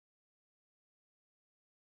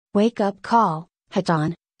Wake Up Call,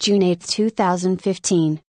 Hatonn, June 8,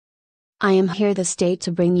 2015. I am here this day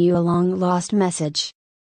to bring you a long-lost message.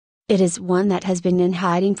 It is one that has been in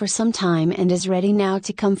hiding for some time and is ready now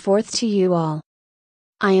to come forth to you all.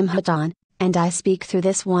 I am Hatonn, and I speak through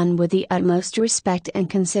this one with the utmost respect and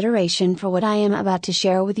consideration for what I am about to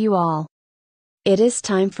share with you all. It is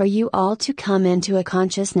time for you all to come into a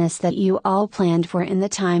consciousness that you all planned for in the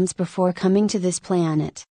times before coming to this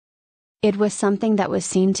planet. It was something that was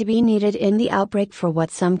seen to be needed in the outbreak for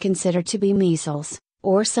what some consider to be measles,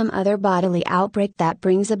 or some other bodily outbreak that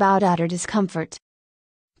brings about utter discomfort.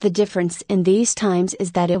 The difference in these times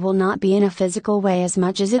is that it will not be in a physical way as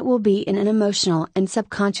much as it will be in an emotional and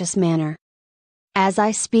subconscious manner. As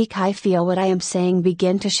I speak, I feel what I am saying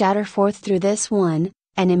begin to shatter forth through this one,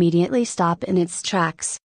 and immediately stop in its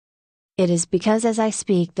tracks. It is because as I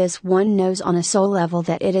speak, this one knows on a soul level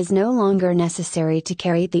that it is no longer necessary to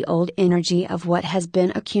carry the old energy of what has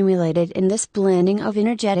been accumulated in this blending of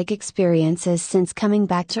energetic experiences since coming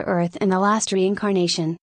back to Earth in the last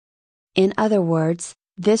reincarnation. In other words,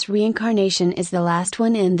 this reincarnation is the last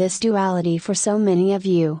one in this duality for so many of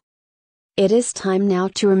you. It is time now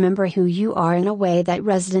to remember who you are in a way that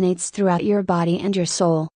resonates throughout your body and your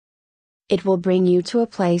soul. It will bring you to a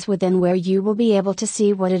place within where you will be able to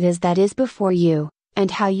see what it is that is before you, and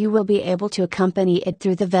how you will be able to accompany it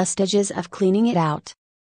through the vestiges of cleaning it out.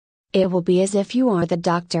 It will be as if you are the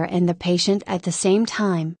doctor and the patient at the same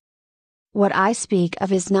time. What I speak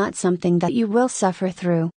of is not something that you will suffer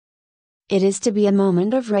through. It is to be a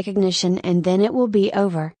moment of recognition, and then it will be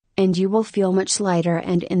over, and you will feel much lighter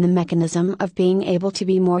and in the mechanism of being able to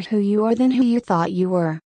be more who you are than who you thought you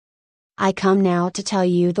were. I come now to tell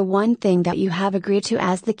you the one thing that you have agreed to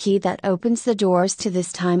as the key that opens the doors to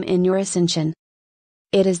this time in your ascension.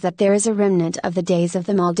 It is that there is a remnant of the days of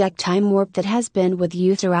the Maldek time warp that has been with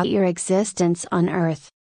you throughout your existence on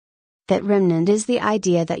Earth. That remnant is the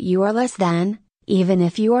idea that you are less than, even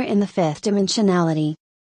if you are in the fifth dimensionality.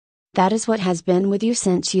 That is what has been with you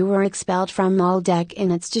since you were expelled from Maldek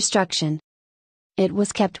in its destruction. It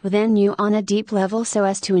was kept within you on a deep level so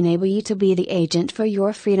as to enable you to be the agent for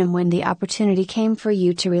your freedom when the opportunity came for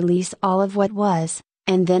you to release all of what was,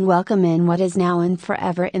 and then welcome in what is now and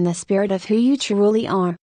forever in the spirit of who you truly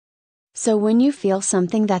are. So when you feel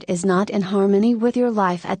something that is not in harmony with your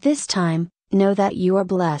life at this time, know that you are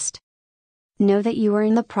blessed. Know that you are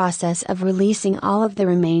in the process of releasing all of the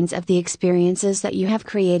remains of the experiences that you have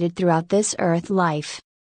created throughout this earth life.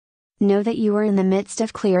 Know that you are in the midst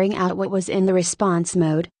of clearing out what was in the response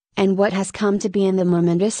mode, and what has come to be in the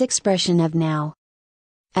momentous expression of now.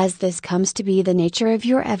 As this comes to be the nature of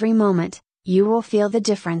your every moment, you will feel the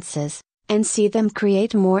differences, and see them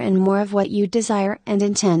create more and more of what you desire and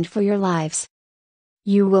intend for your lives.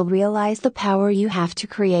 You will realize the power you have to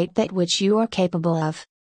create that which you are capable of.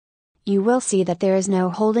 You will see that there is no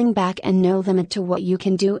holding back and no limit to what you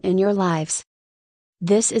can do in your lives.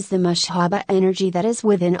 This is the Mashaba energy that is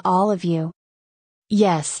within all of you.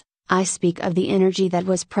 Yes, I speak of the energy that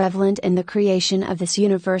was prevalent in the creation of this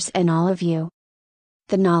universe in all of you.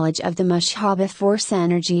 The knowledge of the Mashaba force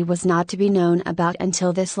energy was not to be known about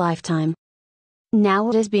until this lifetime. Now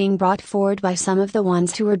it is being brought forward by some of the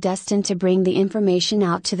ones who are destined to bring the information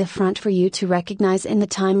out to the front for you to recognize in the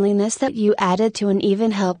timeliness that you added to and even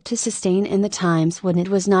helped to sustain in the times when it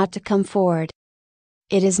was not to come forward.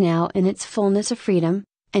 It is now in its fullness of freedom,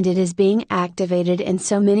 and it is being activated in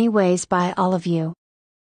so many ways by all of you.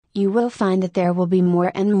 You will find that there will be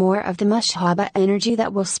more and more of the Mashaba energy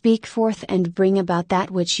that will speak forth and bring about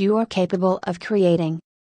that which you are capable of creating.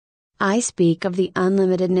 I speak of the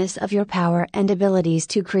unlimitedness of your power and abilities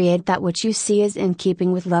to create that which you see is in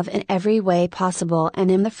keeping with love in every way possible,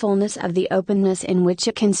 and in the fullness of the openness in which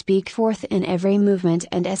it can speak forth in every movement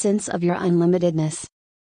and essence of your unlimitedness.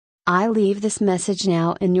 I leave this message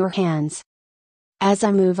now in your hands. As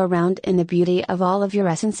I move around in the beauty of all of your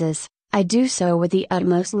essences, I do so with the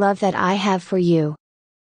utmost love that I have for you.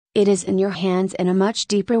 It is in your hands in a much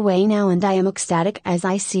deeper way now, and I am ecstatic as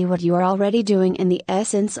I see what you are already doing in the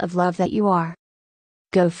essence of love that you are.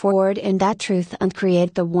 Go forward in that truth and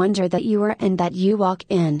create the wonder that you are and that you walk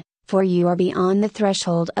in, for you are beyond the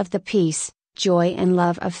threshold of the peace, joy and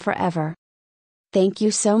love of forever. Thank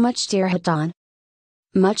you so much, dear Hatonn.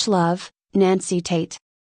 Much love, Nancy Tate.